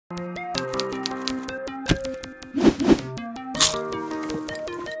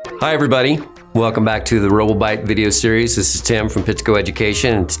Hi everybody, welcome back to the RoboByte video series. This is Tim from Pittsco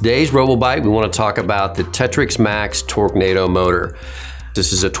Education. In today's RoboByte, we want to talk about the TETRIX Max TorqueNADO motor.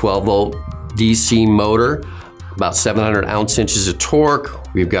 This is a 12 volt DC motor, about 700 ounce-inches of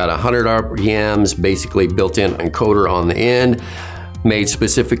torque. We've got 100 RPMs, basically built-in encoder on the end, made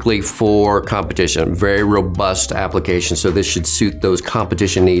specifically for competition. Very robust application, so this should suit those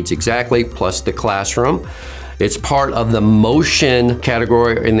competition needs exactly, plus the classroom. It's part of the motion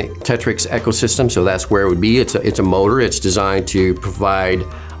category in the TETRIX ecosystem, so that's where it would be. It's a motor. It's designed to provide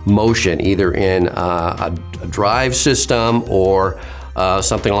motion, either in a drive system or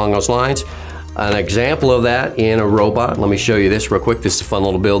something along those lines. An example of that in a robot, let me show you this real quick. This is a fun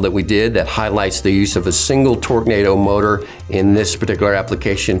little build that we did that highlights the use of a single TorqueNADO motor in this particular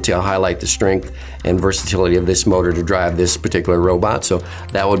application to highlight the strength and versatility of this motor to drive this particular robot. So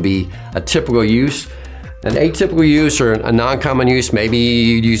that would be a typical use. An atypical use or a non-common use, maybe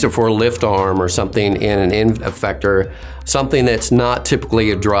you'd use it for a lift arm or something in an end effector, something that's not typically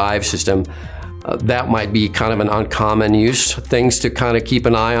a drive system. That might be kind of an uncommon use. Things to kind of keep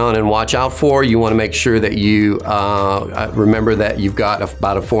an eye on and watch out for. You want to make sure that you remember that you've got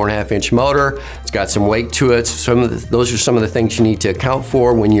about a 4.5 inch motor. It's got some weight to it. Those are some of the things you need to account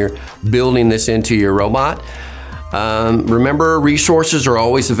for when you're building this into your robot. Remember, resources are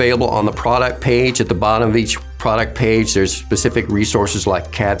always available on the product page. At the bottom of each product page, there's specific resources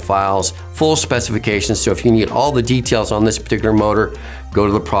like CAD files, full specifications. So if you need all the details on this particular motor, go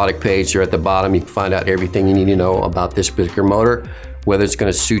to the product page. There at the bottom, you can find out everything you need to know about this particular motor, whether it's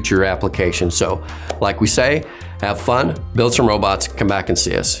going to suit your application. So like we say, have fun, build some robots, come back and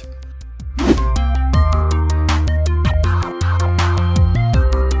see us.